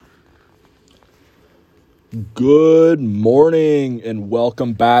Good morning and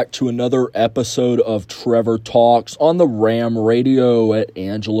welcome back to another episode of Trevor Talks on the Ram Radio at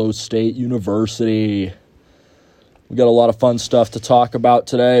Angelo State University. We got a lot of fun stuff to talk about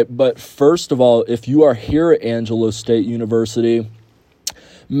today, but first of all, if you are here at Angelo State University,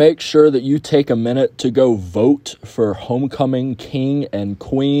 make sure that you take a minute to go vote for Homecoming King and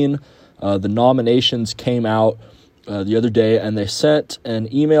Queen. The nominations came out the other day, and they sent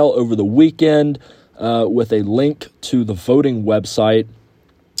an email over the weekend with a link to the voting website.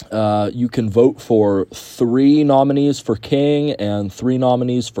 You can vote for 3 nominees for King and 3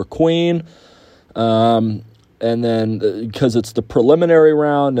 nominees for Queen. And then, because it's the preliminary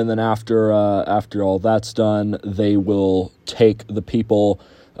round, and then after all that's done, they will take the people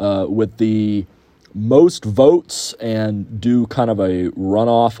with the most votes and do kind of a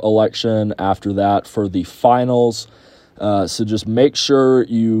runoff election after that for the finals. So just make sure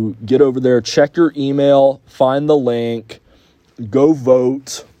you get over there, check your email, find the link, go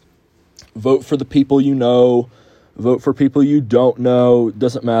vote. Vote for the people you know, vote for people you don't know.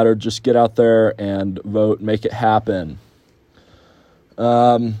 Doesn't matter, just get out there and vote, make it happen.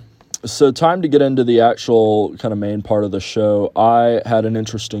 So time to get into the actual kind of main part of the show. I had an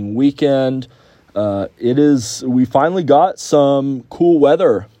interesting weekend. We finally got some cool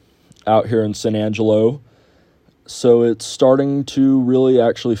weather out here in San Angelo. So it's starting to really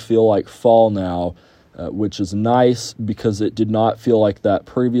actually feel like fall now, which is nice because it did not feel like that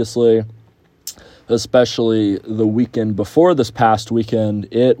previously, especially the weekend before this past weekend.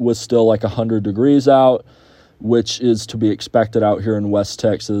 It was still like 100 degrees out, which is to be expected out here in West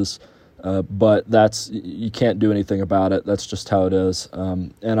Texas, but you can't do anything about it. That's just how it is,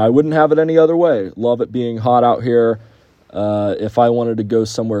 and I wouldn't have it any other way. Love it being hot out here. If I wanted to go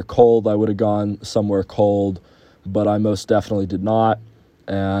somewhere cold, I would have gone somewhere cold, but I most definitely did not,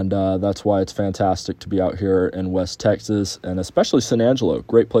 and that's why it's fantastic to be out here in West Texas, and especially San Angelo.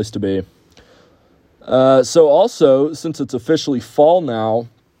 Great place to be. So also, since it's officially fall now,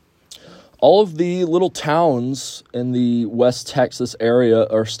 all of the little towns in the West Texas area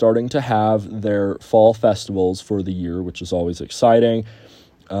are starting to have their fall festivals for the year, which is always exciting.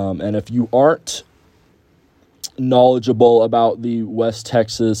 And if you aren't knowledgeable about the West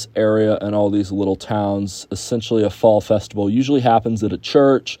Texas area and all these little towns, essentially a fall festival usually happens at a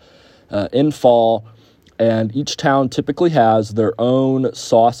church in fall, and each town typically has their own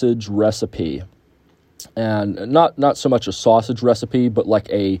sausage recipe. And not so much a sausage recipe, but like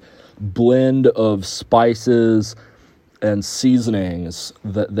a blend of spices and seasonings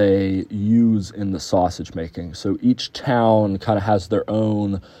that they use in the sausage making. So each town kind of has their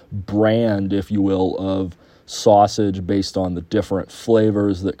own brand, if you will, of sausage based on the different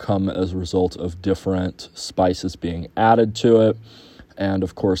flavors that come as a result of different spices being added to it, and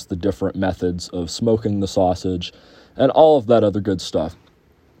of course the different methods of smoking the sausage and all of that other good stuff.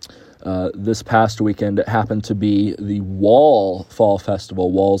 This past weekend, it happened to be the Wall Fall Festival.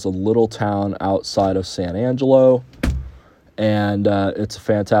 Wall's a little town outside of San Angelo, and it's a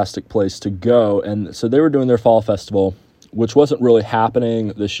fantastic place to go. And so they were doing their fall festival, which wasn't really happening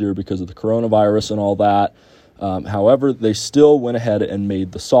this year because of the coronavirus and all that. However, they still went ahead and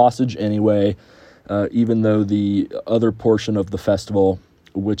made the sausage anyway, even though the other portion of the festival,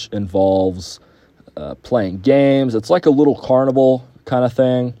 which involves playing games, it's like a little carnival kind of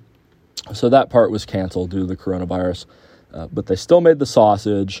thing. So that part was canceled due to the coronavirus, but they still made the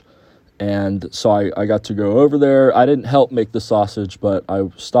sausage, and so I got to go over there. I didn't help make the sausage, but I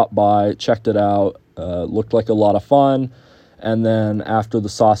stopped by, checked it out, looked like a lot of fun, and then after the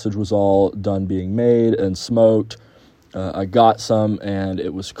sausage was all done being made and smoked, I got some, and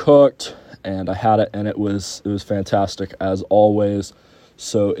it was cooked, and I had it, and it was fantastic as always.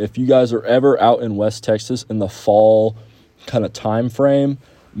 So if you guys are ever out in West Texas in the fall kind of time frame,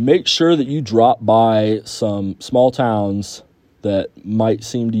 make sure that you drop by some small towns that might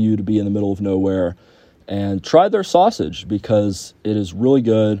seem to you to be in the middle of nowhere and try their sausage, because it is really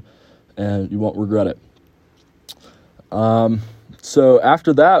good and you won't regret it. So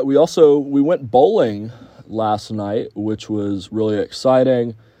after that, we went bowling last night, which was really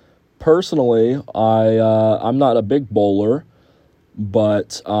exciting. Personally, I'm not a big bowler,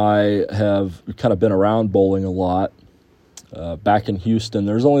 but I have kind of been around bowling a lot. Back in Houston,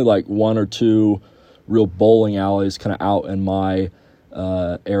 there's only like 1 or 2 real bowling alleys kind of out in my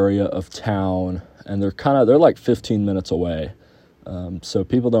area of town, and they're like 15 minutes away. So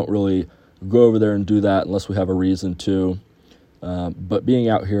people don't really go over there and do that unless we have a reason to. But being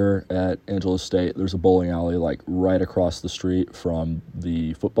out here at Angelo State, there's a bowling alley like right across the street from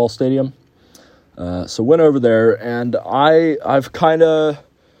the football stadium. So went over there, and I've kind of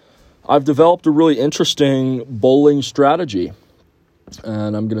I've developed a really interesting bowling strategy,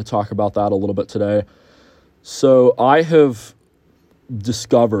 and I'm going to talk about that a little bit today. So I have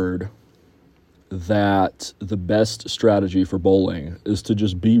discovered that the best strategy for bowling is to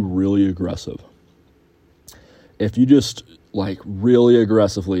just be really aggressive. If you just really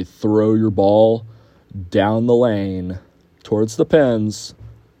aggressively throw your ball down the lane towards the pins,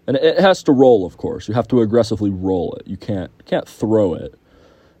 and it has to roll, of course. You have to aggressively roll it. You can't throw it.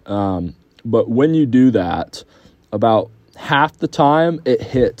 But when you do that, about half the time it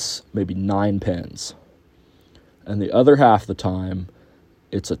hits maybe 9 pins. And the other half the time,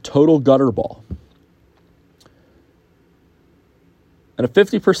 it's a total gutter ball. And a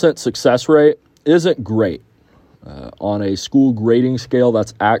 50% success rate isn't great. On a school grading scale,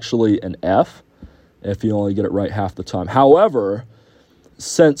 that's actually an F if you only get it right half the time. However,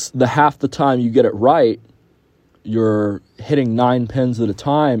 since the half the time you get it right, you're hitting 9 pins at a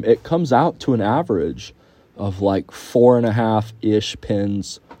time, it comes out to an average of 4.5-ish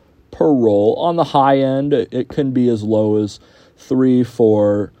pins per roll. On the high end, it can be as low as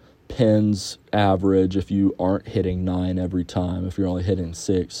 3-4 pins average if you aren't hitting 9 every time, if you're only hitting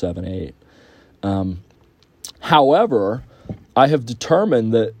 6, 7, 8. However, I have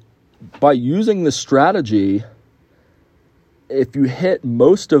determined that by using this strategy, if you hit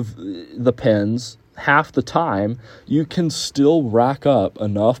most of the pins half the time, you can still rack up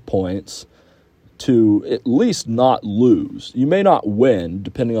enough points to at least not lose. You may not win,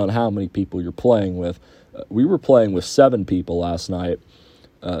 depending on how many people you're playing with. We were playing with 7 people last night,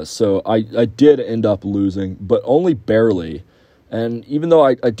 so I did end up losing, but only barely. And even though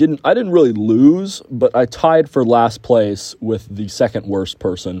I didn't really lose, but I tied for last place with the second worst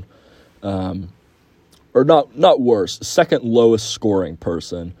person, or not worst, second lowest scoring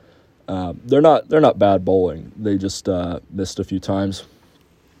person. They're not bad bowling. They just missed a few times.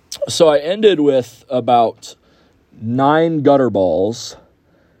 So I ended with about 9 gutter balls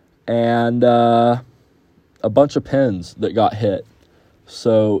and a bunch of pins that got hit.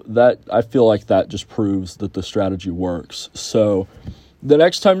 So that, I feel like that just proves that the strategy works. So the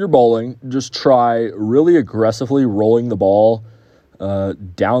next time you're bowling, just try really aggressively rolling the ball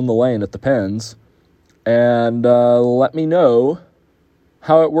down the lane at the pins, and let me know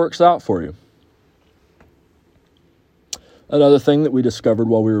how it works out for you. Another thing that we discovered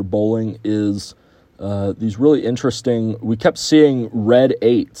while we were bowling is these really interesting, we kept seeing red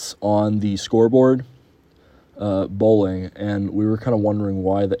 8s on the scoreboard bowling, and we were kind of wondering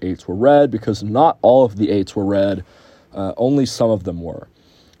why the 8s were red, because not all of the 8s were red, only some of them were.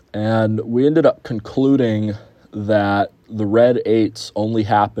 And we ended up concluding that the red 8s only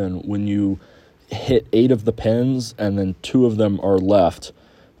happen when you hit 8 of the pins and then 2 of them are left,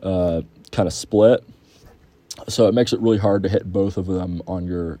 kind of split. So it makes it really hard to hit both of them on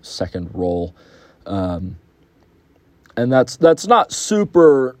your second roll. And that's not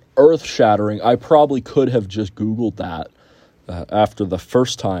super earth-shattering. I probably could have just Googled that after the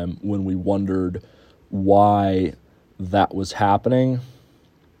first time when we wondered why that was happening,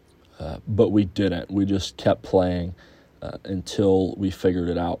 but we didn't. We just kept playing until we figured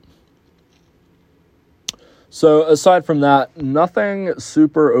it out. So aside from that, nothing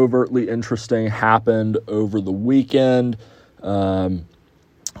super overtly interesting happened over the weekend.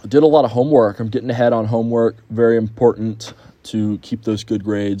 Did a lot of homework. I'm getting ahead on homework. Very important to keep those good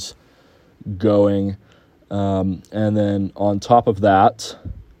grades going. And then on top of that,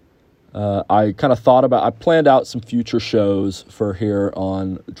 I kind of I planned out some future shows for here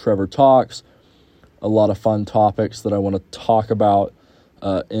on Trevor Talks. A lot of fun topics that I want to talk about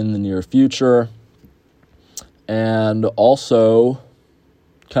in the near future. And also,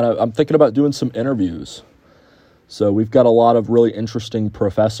 I'm thinking about doing some interviews. So we've got a lot of really interesting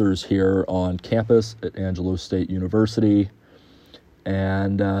professors here on campus at Angelo State University.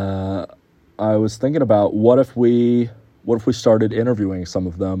 And I was thinking about what if we started interviewing some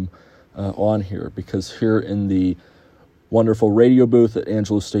of them on here, because here in the wonderful radio booth at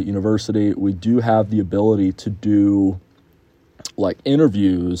Angelo State University, we do have the ability to do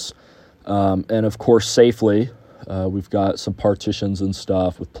interviews, and of course safely. We've got some partitions and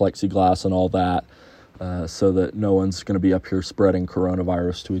stuff with plexiglass and all that, so that no one's going to be up here spreading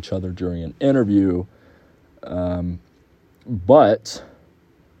coronavirus to each other during an interview. But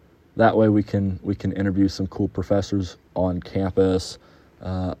that way we can interview some cool professors on campus.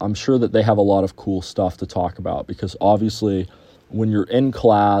 I'm sure that they have a lot of cool stuff to talk about, because obviously when you're in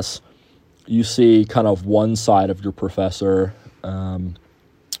class, you see kind of one side of your professor,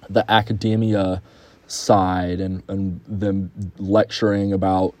 the academia side, and them lecturing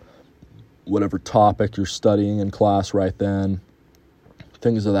about whatever topic you're studying in class right then.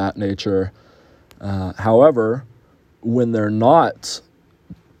 things of that nature. However, when they're not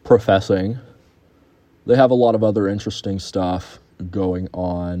professing, they have a lot of other interesting stuff going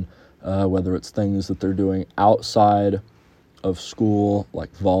on, whether it's things that they're doing outside of school,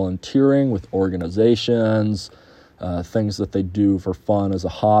 like volunteering with organizations, things that they do for fun as a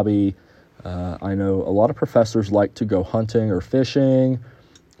hobby. I know a lot of professors like to go hunting or fishing.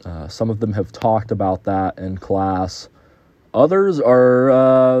 Some of them have talked about that in class. Others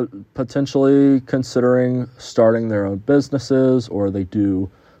are potentially considering starting their own businesses, or they do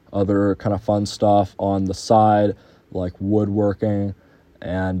other kind of fun stuff on the side, like woodworking.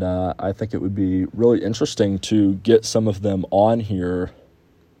 And I think it would be really interesting to get some of them on here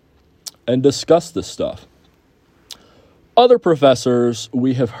and discuss this stuff. Other professors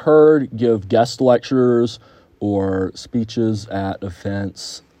we have heard give guest lectures or speeches at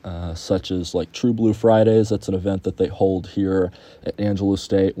events such as like True Blue Fridays. That's an event that they hold here at Angelo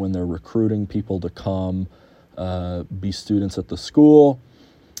State when they're recruiting people to come be students at the school.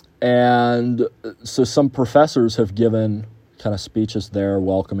 And so some professors have given kind of speeches there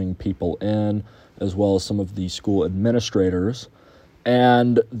welcoming people in, as well as some of the school administrators.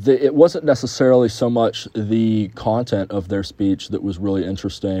 And it wasn't necessarily so much the content of their speech that was really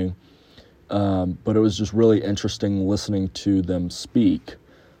interesting, but it was just really interesting listening to them speak.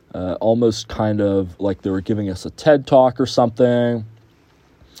 Almost kind of like they were giving us a TED Talk or something.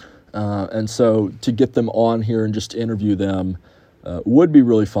 And so to get them on here and just interview them would be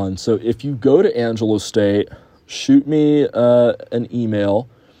really fun. So if you go to Angelo State, shoot me an email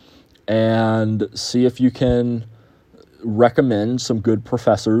and see if you can recommend some good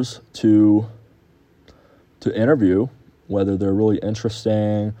professors to interview, whether they're really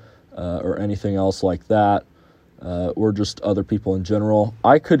interesting or anything else like that, or just other people in general.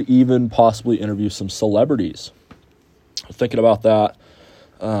 I could even possibly interview some celebrities. Thinking about that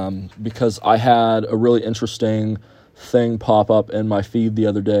because I had a really interesting thing pop up in my feed the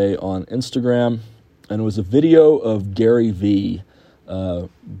other day on Instagram, and it was a video of Gary V.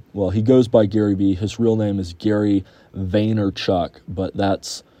 Well, he goes by Gary V. His real name is Gary Vaynerchuk, but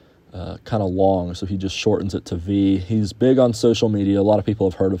that's kind of long, so he just shortens it to V. He's big on social media. A lot of people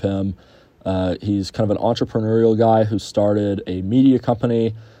have heard of him. He's kind of an entrepreneurial guy who started a media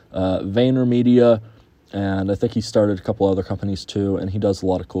company, VaynerMedia, and I think he started a couple other companies too, and he does a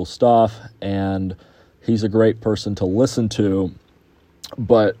lot of cool stuff, and he's a great person to listen to.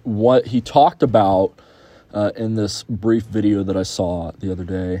 But what he talked about in this brief video that I saw the other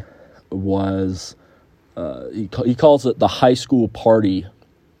day was he calls it the high school party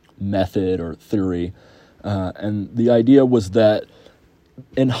method or theory. And the idea was that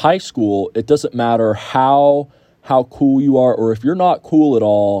in high school, it doesn't matter how cool you are, or if you're not cool at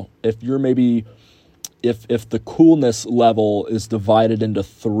all, if you're maybe, if the coolness level is divided into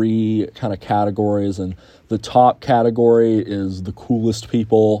three kind of categories, and the top category is the coolest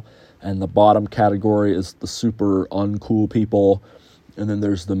people, and the bottom category is the super uncool people, and then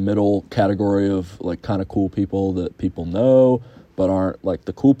there's the middle category of like kind of cool people that people know but aren't like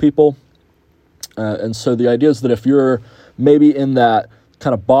the cool people. And so the idea is that if you're maybe in that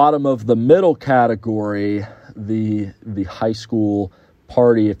kind of bottom of the middle category, the high school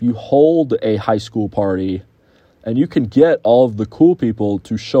party, if you hold a high school party and you can get all of the cool people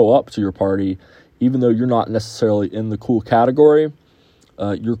to show up to your party, even though you're not necessarily in the cool category,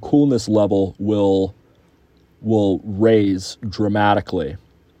 your coolness level will raise dramatically.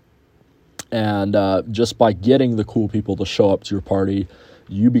 And just by getting the cool people to show up to your party,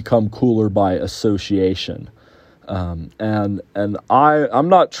 you become cooler by association. And I'm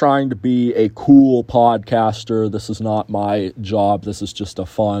not trying to be a cool podcaster. This is not my job. This is just a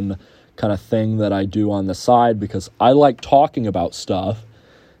fun kind of thing that I do on the side because I like talking about stuff,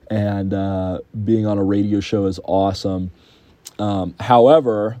 and being on a radio show is awesome.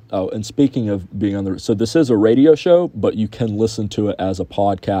 However, and speaking of being on so this is a radio show, but you can listen to it as a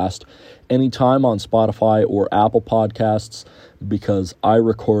podcast anytime on Spotify or Apple Podcasts, because I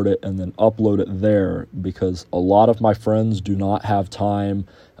record it and then upload it there, because a lot of my friends do not have time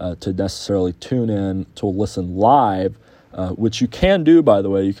to necessarily tune in to listen live, which you can do, by the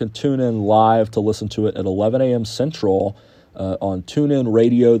way. You can tune in live to listen to it at 11 a.m. Central on TuneIn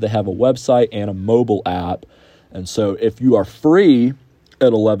Radio. They have a website and a mobile app. And so if you are free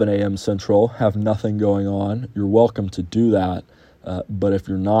at 11 a.m. Central, have nothing going on, you're welcome to do that. But if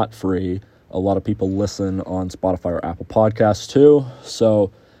you're not free, a lot of people listen on Spotify or Apple Podcasts too. So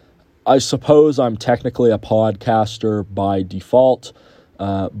I suppose I'm technically a podcaster by default,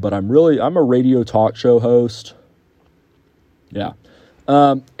 but I'm a radio talk show host. Yeah.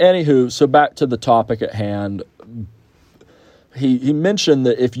 Anywho, so back to the topic at hand. he mentioned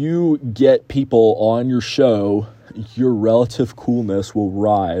that if you get people on your show, your relative coolness will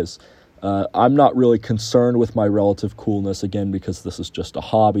rise. I'm not really concerned with my relative coolness, again, because this is just a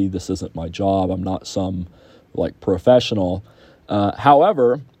hobby. This isn't my job. I'm not some professional.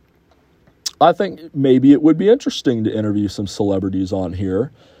 However, I think maybe it would be interesting to interview some celebrities on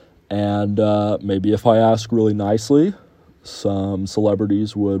here. And maybe if I ask really nicely, some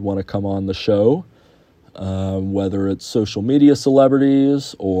celebrities would want to come on the show, whether it's social media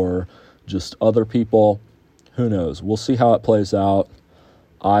celebrities or just other people. Who knows? We'll see how it plays out.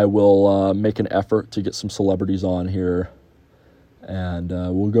 I will make an effort to get some celebrities on here, and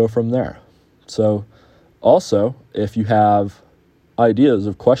we'll go from there. So, also, if you have ideas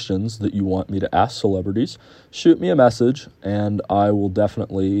of questions that you want me to ask celebrities, shoot me a message, and I will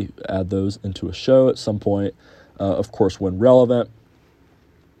definitely add those into a show at some point, of course, when relevant.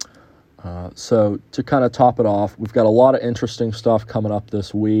 So, to kind of top it off, we've got a lot of interesting stuff coming up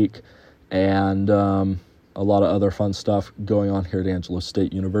this week, and a lot of other fun stuff going on here at Angelo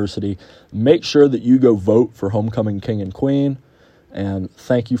State University. Make sure that you go vote for Homecoming King and Queen. And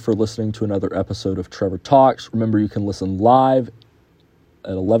thank you for listening to another episode of Trevor Talks. Remember, you can listen live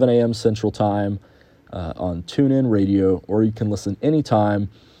at 11 a.m. Central Time on TuneIn Radio, or you can listen anytime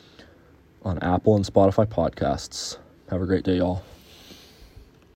on Apple and Spotify podcasts. Have a great day, y'all.